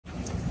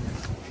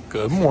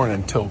Good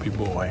morning, Toby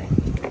boy.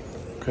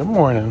 Good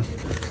morning.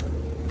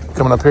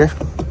 Coming up here?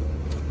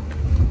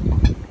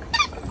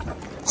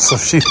 So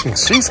she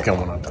thinks she's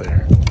coming up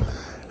there.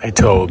 Hey,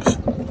 Tobes.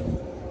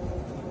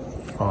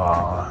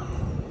 Aww.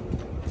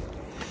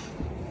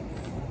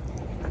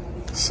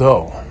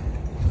 So,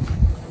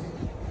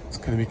 it's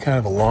going to be kind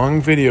of a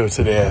long video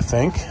today, I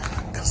think.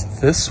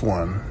 Because this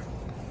one,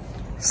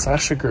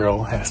 Sasha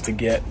girl has to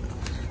get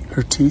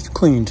her teeth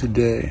cleaned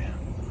today.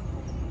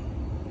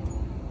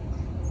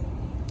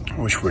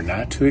 Which we're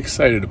not too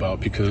excited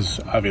about because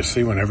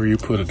obviously whenever you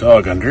put a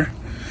dog under,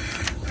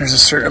 there's a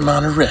certain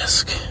amount of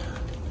risk.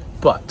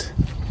 But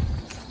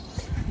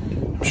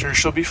I'm sure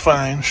she'll be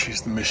fine.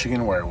 She's the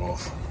Michigan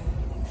werewolf.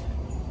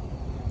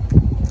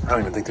 I don't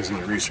even think there's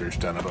any research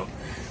done about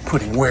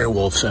putting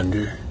werewolves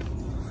under.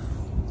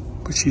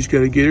 But she's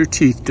got to get her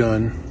teeth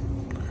done,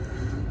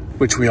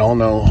 which we all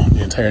know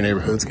the entire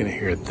neighborhood's going to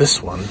hear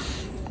this one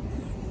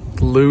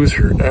lose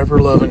her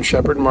ever-loving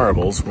shepherd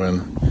marbles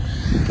when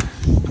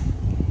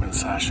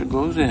Sasha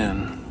goes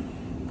in.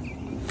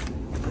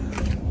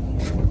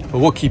 But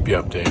we'll keep you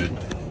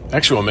updated.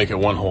 Actually, we'll make it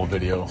one whole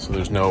video, so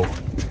there's no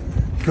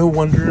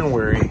wonder and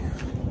worry.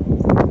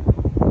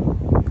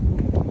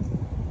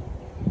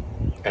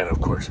 And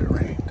of course it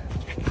rained.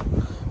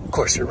 Of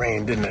course it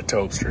rained, didn't it,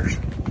 Toasters?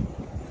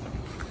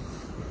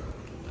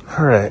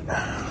 All right.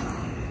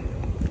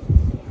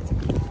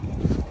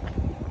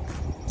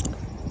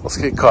 Let's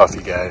get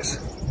coffee, guys.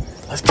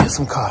 Let's get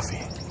some coffee.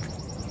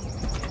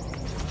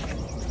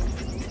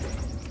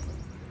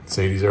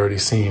 Sadie's already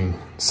seen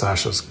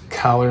Sasha's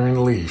collar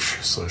and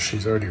leash, so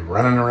she's already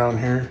running around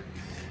here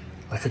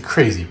like a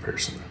crazy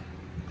person.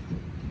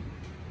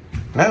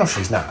 Now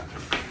she's not.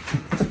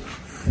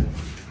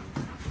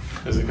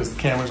 Is it because the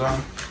camera's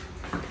on?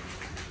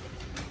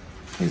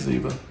 Hey,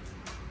 Zeba.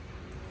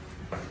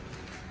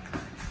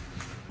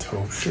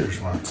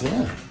 Toasters wants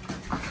in.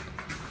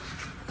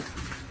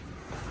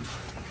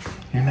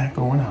 You're not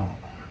going out.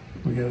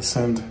 We gotta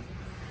send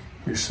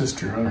your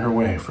sister on her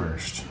way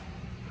first.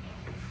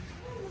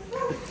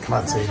 Come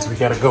on, Sadie, we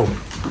gotta go.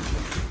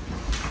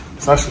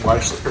 Sasha,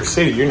 or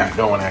Sadie, you're not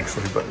going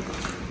actually, but.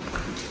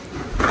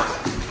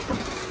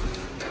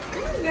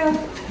 There you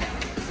go.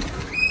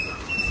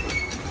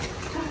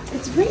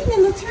 It's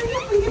raining, let's hurry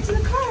up and get to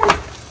the car.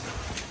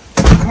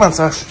 Come on,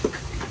 Sash.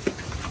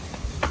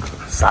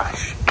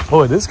 Sash.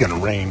 Oh, it is gonna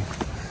rain.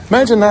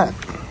 Imagine that.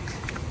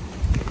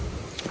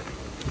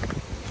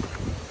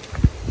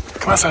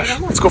 Come on, Sash,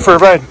 let's go for a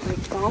ride.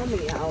 It's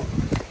balmy out.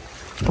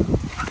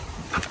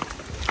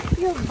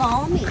 You're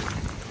balmy.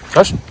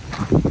 Sash.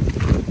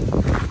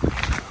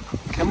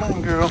 Come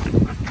on, girl.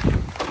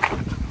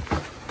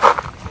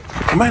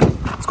 Come on,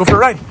 let's go for a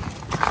ride.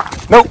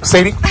 No,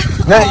 Sadie,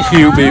 not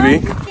you,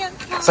 baby.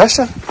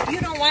 Sasha. You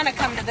don't want to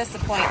come to this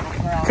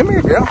appointment, girl. Come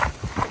here, girl.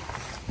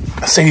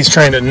 Sadie's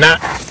trying to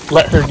not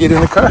let her get in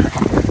the car.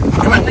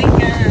 Come on. Oh my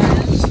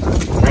gosh.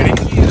 Ready?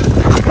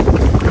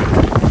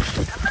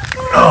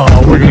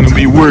 Oh, we're going to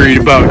be worried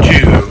about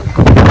you.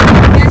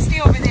 Yeah,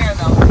 stay over there,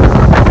 though.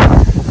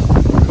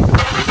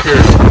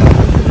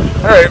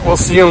 All right, we'll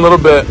see you in a little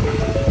bit.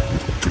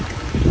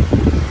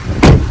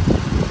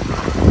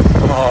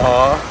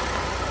 Aww.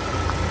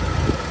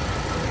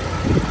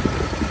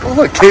 Oh,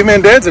 look,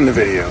 Caveman Dad's in the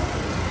video.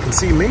 You can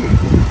see me.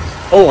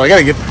 Oh, I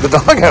gotta get the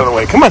dog out of the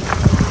way. Come on.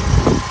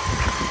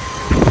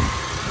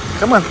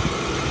 Come on.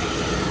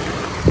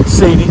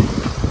 Sadie,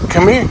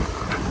 come here.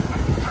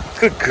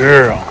 Good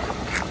girl.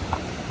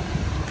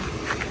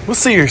 We'll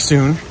see her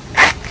soon.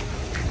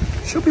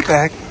 She'll be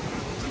back.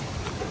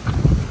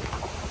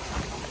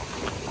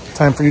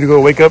 Time for you to go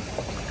wake up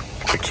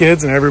the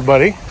kids and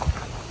everybody.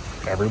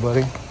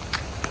 Everybody.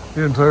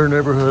 The entire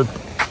neighborhood.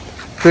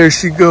 There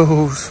she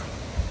goes.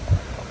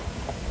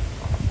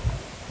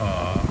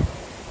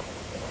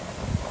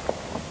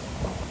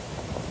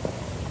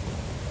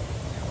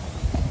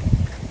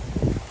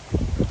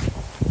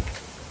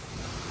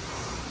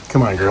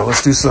 Come on, girl.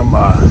 Let's do some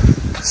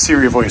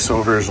Siri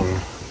voiceovers and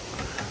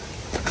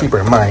keep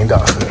our mind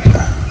off it.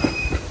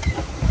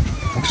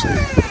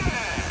 Actually,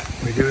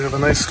 we do have a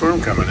nice storm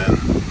coming in.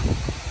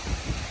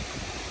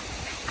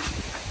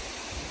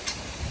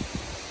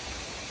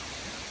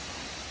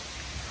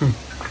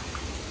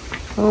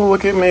 Oh,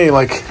 look at me,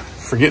 like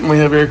forgetting we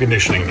have air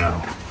conditioning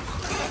now.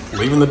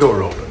 Leaving the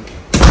door open.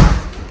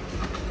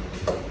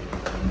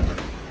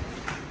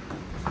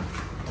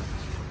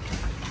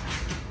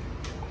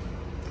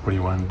 What do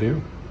you want to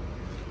do?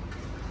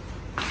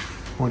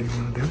 What do you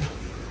want to do?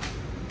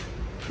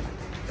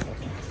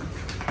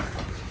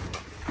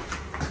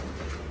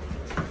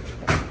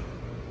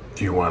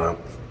 Do you want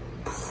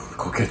to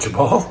go catch a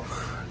ball?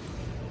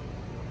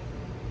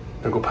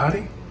 Don't go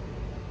potty?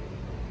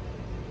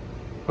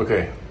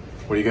 Okay,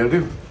 what do you gotta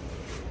do?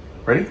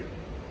 Ready?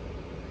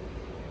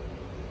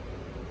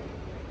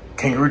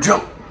 Kangaroo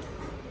jump.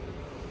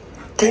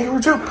 Kangaroo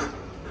jump.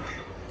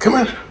 Come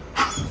on.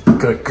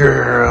 Good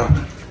girl.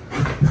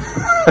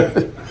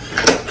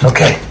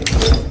 Okay.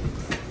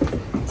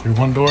 Through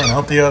one door and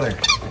out the other.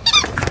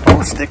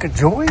 Oh, stick of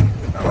joy?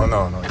 No,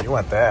 no, no. You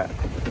want that.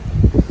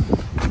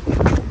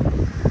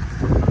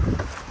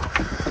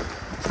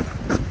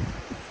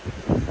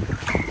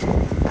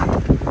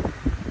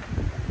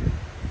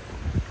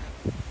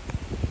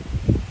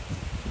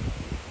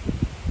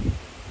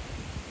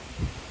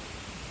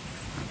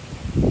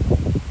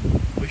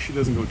 she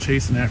doesn't go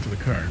chasing after the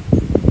car.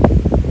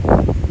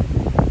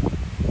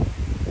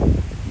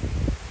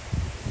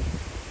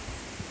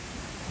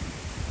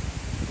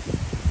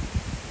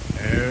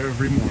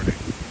 Every morning.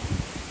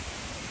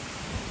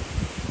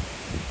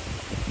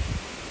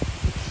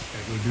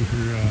 Gotta go do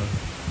her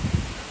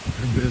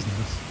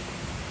business.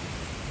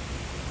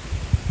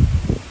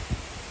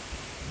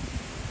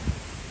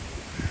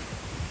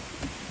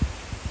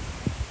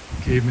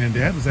 Caveman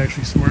Dad was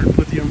actually smart and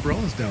put the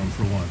umbrellas down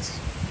for once.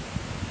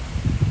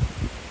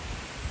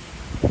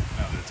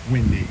 Now it's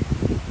windy.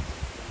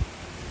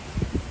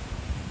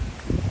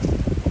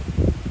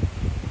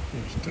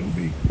 There's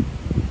Toby.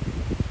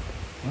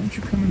 Why don't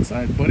you come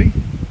inside, buddy,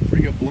 before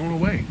you get blown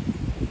away?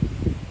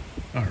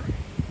 Alright.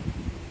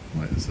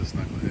 What is this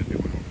knucklehead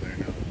doing over there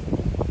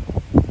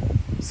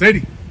now?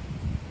 Sadie!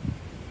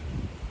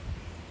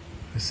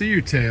 I see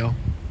your tail.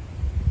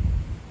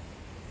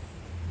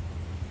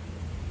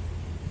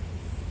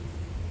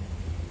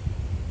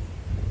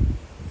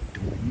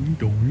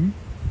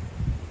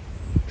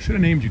 Should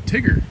have named you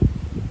Tigger.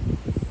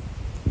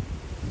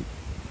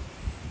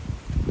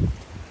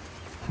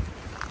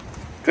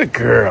 Good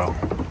girl.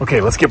 Okay,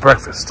 let's get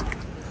breakfast.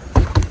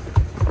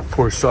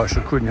 Poor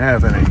Sasha couldn't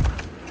have any.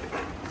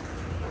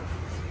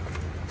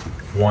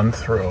 One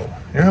throw.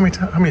 You know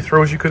how many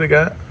throws you could have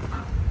got?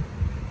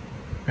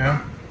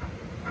 Yeah.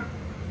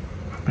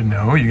 But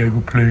no, you gotta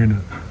go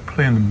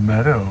play in the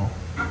meadow.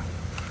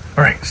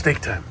 All right,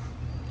 steak time.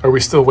 Are we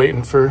still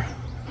waiting for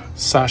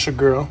Sasha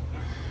girl?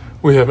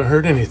 We haven't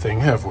heard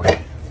anything, have we?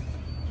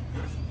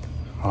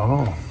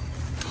 Oh,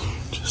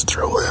 just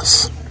throw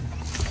this.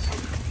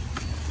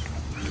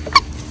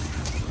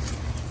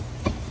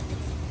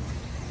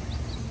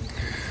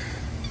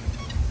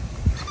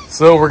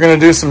 So we're gonna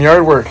do some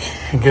yard work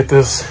and get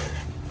this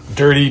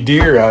dirty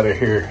deer out of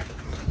here.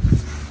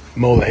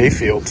 Mow the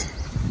hayfield.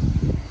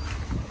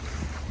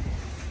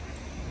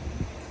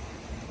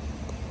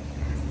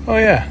 Oh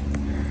yeah.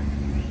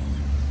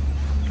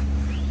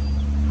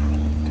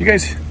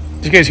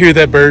 Did you guys hear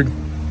that bird?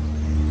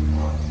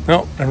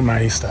 No, never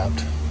mind, he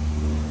stopped.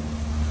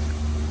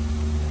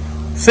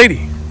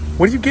 Sadie,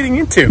 what are you getting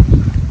into?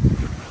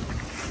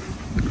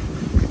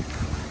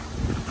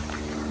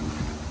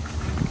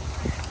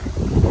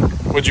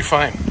 What'd you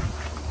find?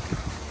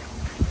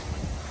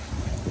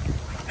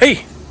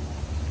 Hey,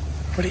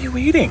 what are you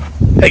eating?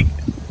 Hey,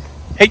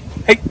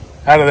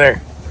 out of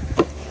there.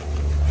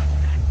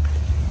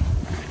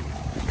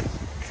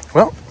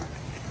 Well,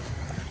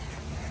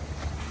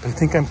 I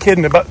think I'm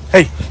kidding about,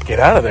 hey, get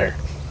out of there.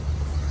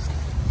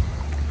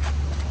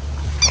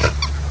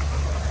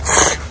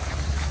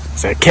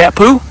 Is that cat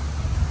poo?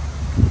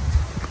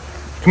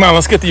 Come on,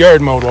 let's get the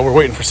yard mowed while we're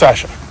waiting for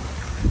Sasha.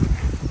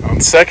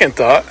 On second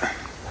thought,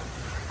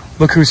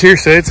 look who's here,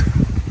 Sids.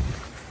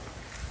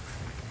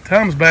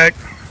 Tom's back.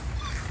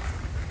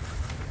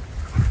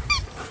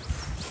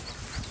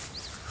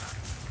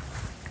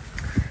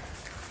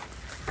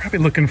 Probably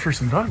looking for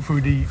some dog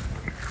food to eat.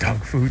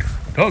 Dog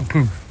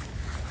poo.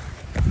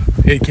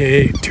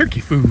 AKA turkey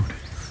food.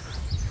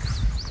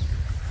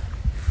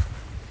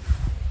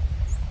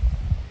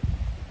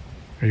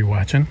 Are you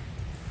watching?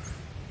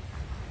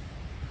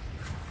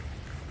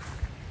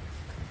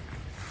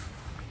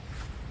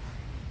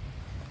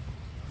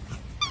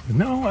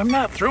 No, I'm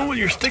not throwing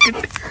your stick at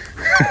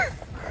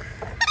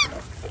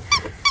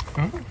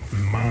oh,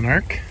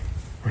 Monarch.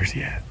 Where's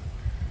he at?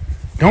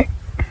 Don't.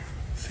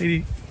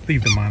 Sadie,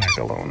 leave the Monarch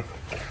alone.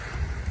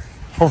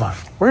 Hold on.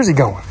 Where's he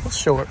going? Let's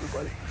show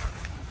everybody.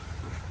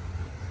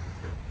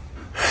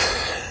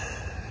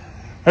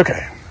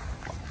 Okay.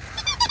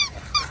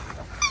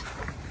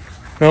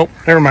 Nope,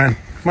 never mind.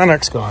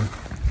 Monarch's gone.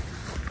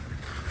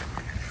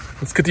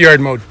 Let's get the yard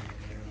mowed.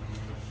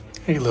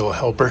 Hey, little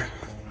helper.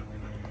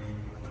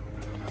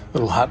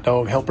 Little hot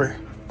dog helper.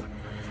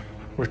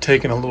 We're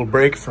taking a little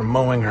break from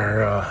mowing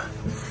our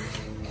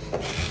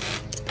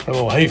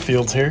little hay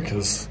fields here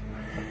because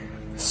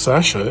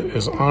Sasha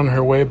is on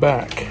her way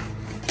back.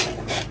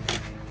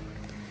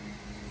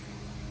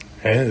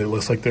 And it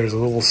looks like there's a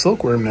little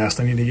silkworm nest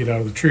I need to get out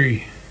of the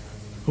tree.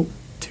 Oh,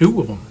 2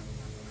 of them.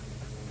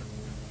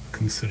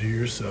 Consider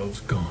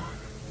yourselves gone.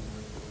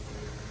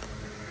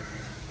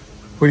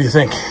 What do you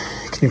think?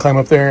 Can you climb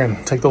up there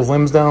and take those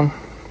limbs down?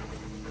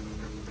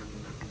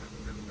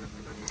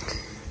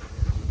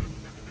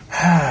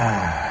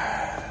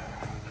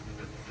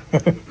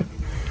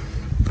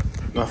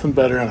 Nothing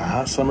better on a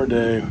hot summer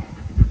day.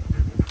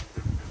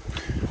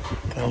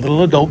 Got a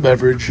little adult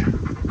beverage.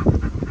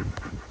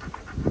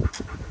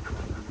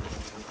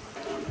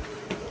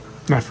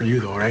 Not for you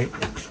though, right?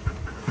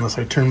 Unless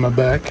I turn my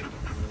back.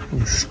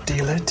 You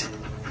steal it.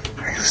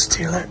 Or you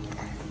steal it.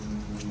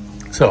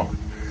 So,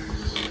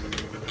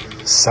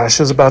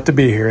 Sasha's about to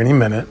be here any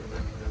minute.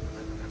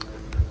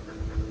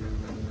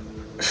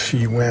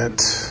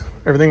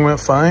 Everything went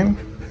fine.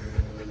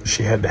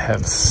 She had to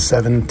have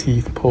 7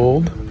 teeth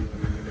pulled,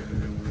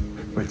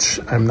 which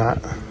I'm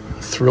not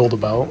thrilled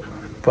about,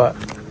 but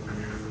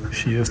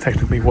she is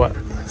technically,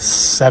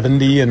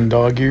 70 in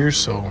dog years,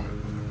 so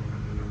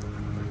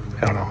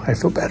I don't know. I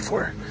feel bad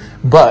for her.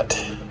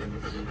 But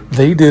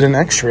they did an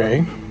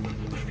x-ray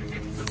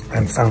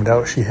and found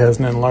out she has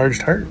an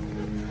enlarged heart.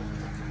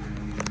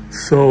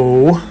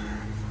 So,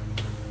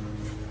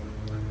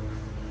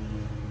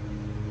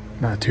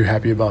 not too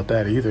happy about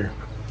that either.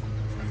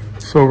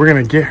 So we're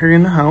gonna get her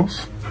in the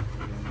house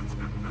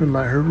and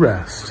let her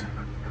rest.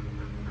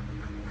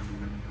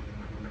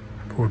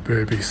 Poor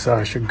baby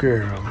Sasha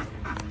girl.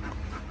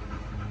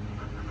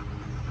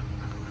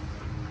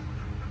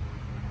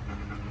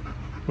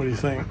 What do you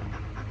think?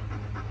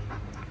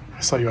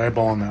 I saw you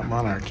eyeballing that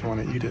monarch. You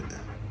want to eat it?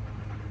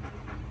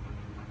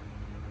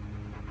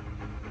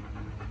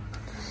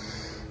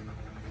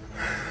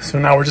 So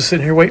now we're just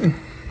sitting here waiting.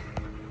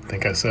 I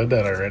think I said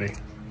that already.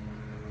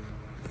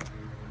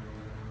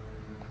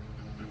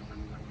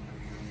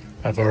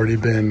 I've already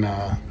been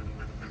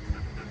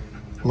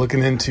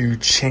looking into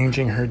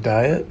changing her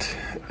diet,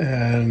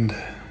 and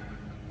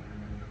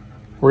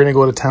we're gonna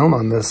go to town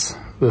on this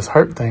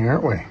heart thing,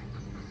 aren't we?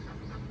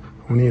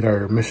 We need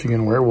our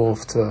Michigan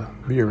werewolf to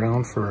be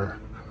around for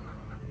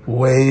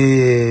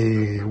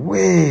way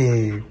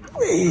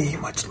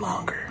much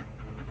longer.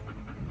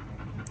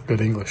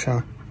 Good English,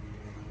 huh?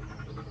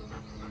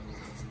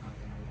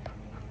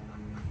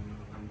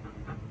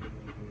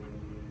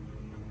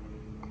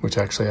 Which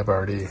actually I've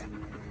already...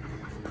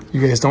 You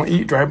guys don't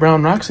eat dry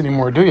brown rocks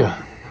anymore, do you?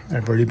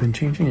 I've already been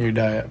changing your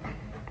diet.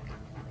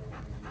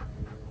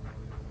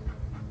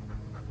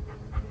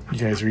 You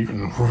guys are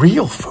eating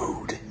real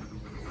food.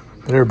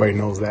 But everybody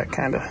knows that,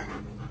 kind of.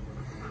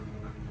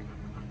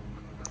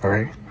 All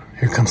right,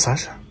 here comes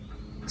Sasha.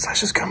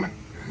 Sasha's coming.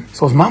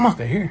 So is Mama.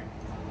 They're here.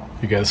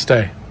 You guys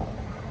stay.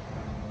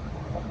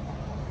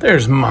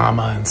 There's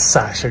Mama and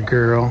Sasha,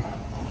 girl.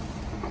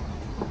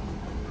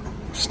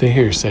 Stay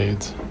here,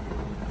 SADIE'S.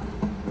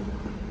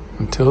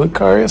 Until the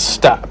car is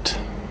stopped.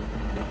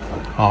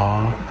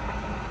 Aw.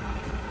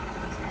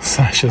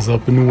 Sasha's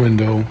up in the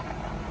window.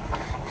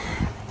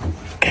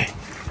 Okay,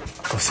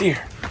 go see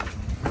her.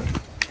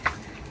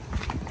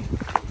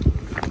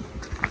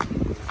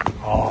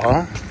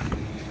 Aw.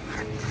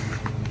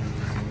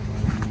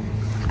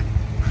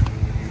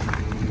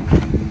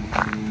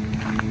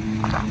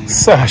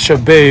 Sasha,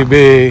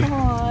 baby.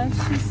 Aw,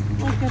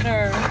 look at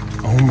her.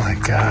 Oh my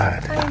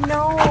God. I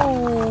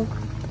know.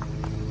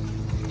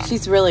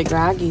 She's really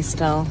groggy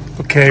still.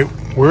 Okay,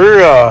 we're,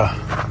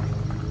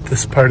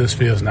 this part of this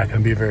video is not going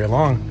to be very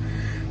long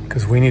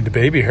because we need to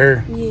baby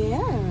her. Yeah.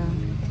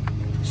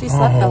 She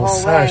slept the whole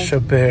Sasha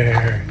way.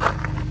 bear.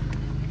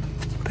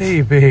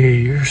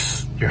 Baby,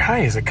 you're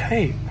high as a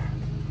kite.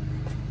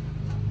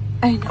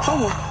 I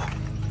know.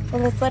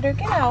 Well, let's let her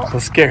get out.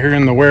 Let's get her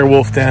in the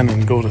werewolf den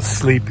and go to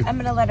sleep. I'm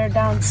going to let her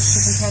down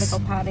so she can try to go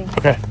potty.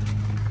 Okay.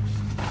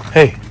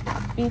 Hey.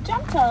 Be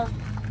gentle.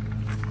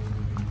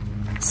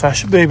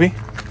 Sasha, baby.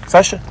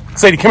 Sasha.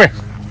 Sadie, come here.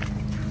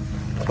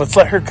 Let's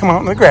let her come out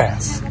in the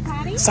grass. Can I go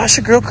potty?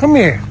 Sasha, girl, come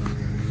here.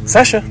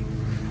 Sasha.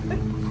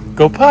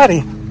 Go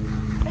potty.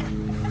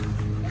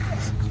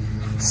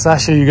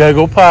 Sasha, you gotta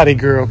go potty,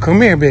 girl.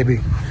 Come here,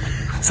 baby.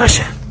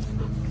 Sasha.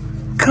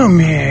 Come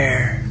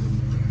here.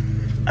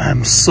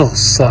 I'm so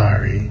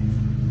sorry.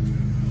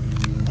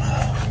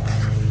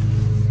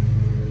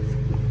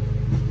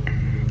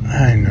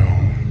 I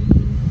know.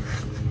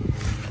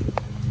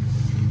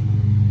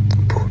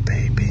 Poor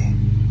baby.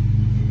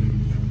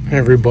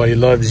 Everybody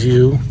loves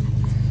you.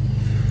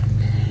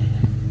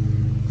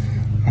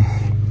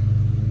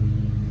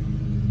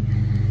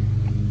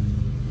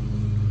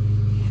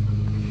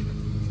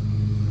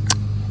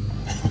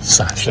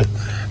 Sasha,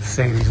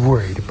 Sadie's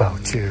worried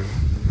about you.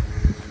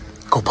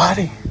 Go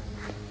potty.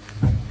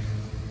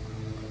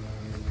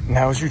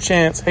 Now's your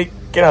chance. Hey,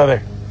 get out of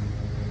there.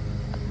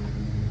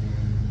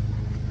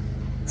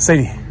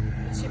 Sadie.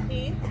 Did she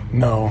pee?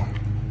 No.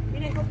 You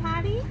didn't go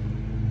potty?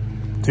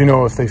 Do you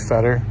know if they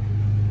fed her?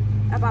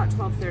 About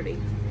 12:30.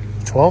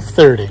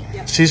 12:30.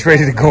 Yep. She's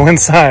ready to go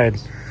inside.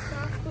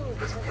 Soft food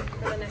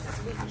for the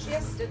next week. She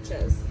has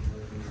stitches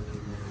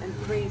and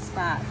 3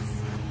 spots,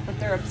 but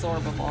they're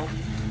absorbable.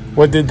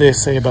 What did they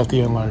say about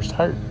the enlarged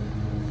heart?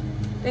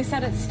 They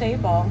said it's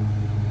stable,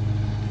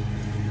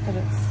 but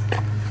it's...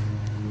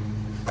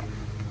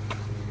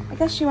 I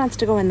guess she wants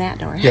to go in that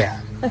door. Yeah.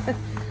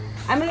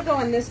 I'm going to go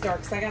in this door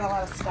because I got a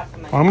lot of stuff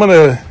in my... I'm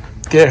gonna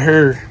get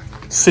her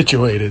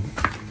situated.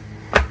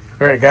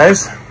 All right,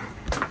 guys.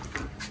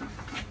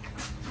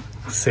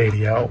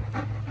 Sadie out.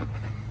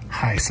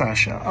 Hi,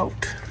 Sasha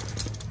out.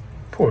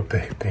 Poor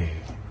baby.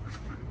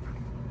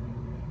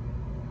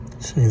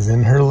 She's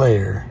in her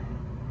lair.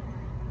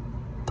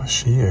 But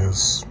she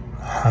is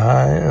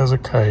high as a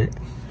kite.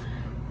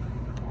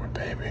 Poor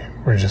baby.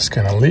 We're just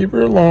gonna leave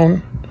her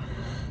alone.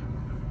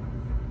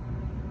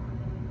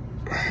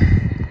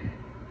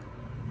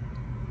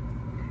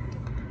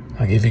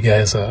 I'll give you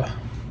guys an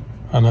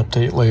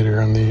update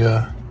later on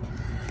the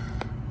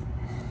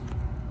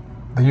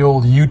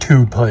old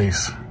YouTube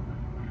place.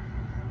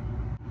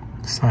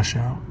 Sasha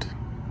out.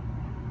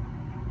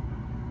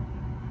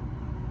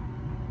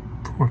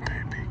 Poor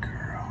baby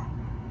girl.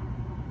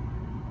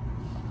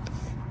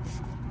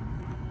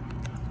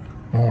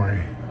 Don't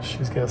worry.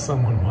 She's got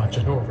someone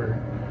watching over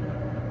her.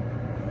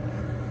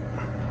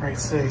 Right,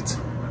 Sate.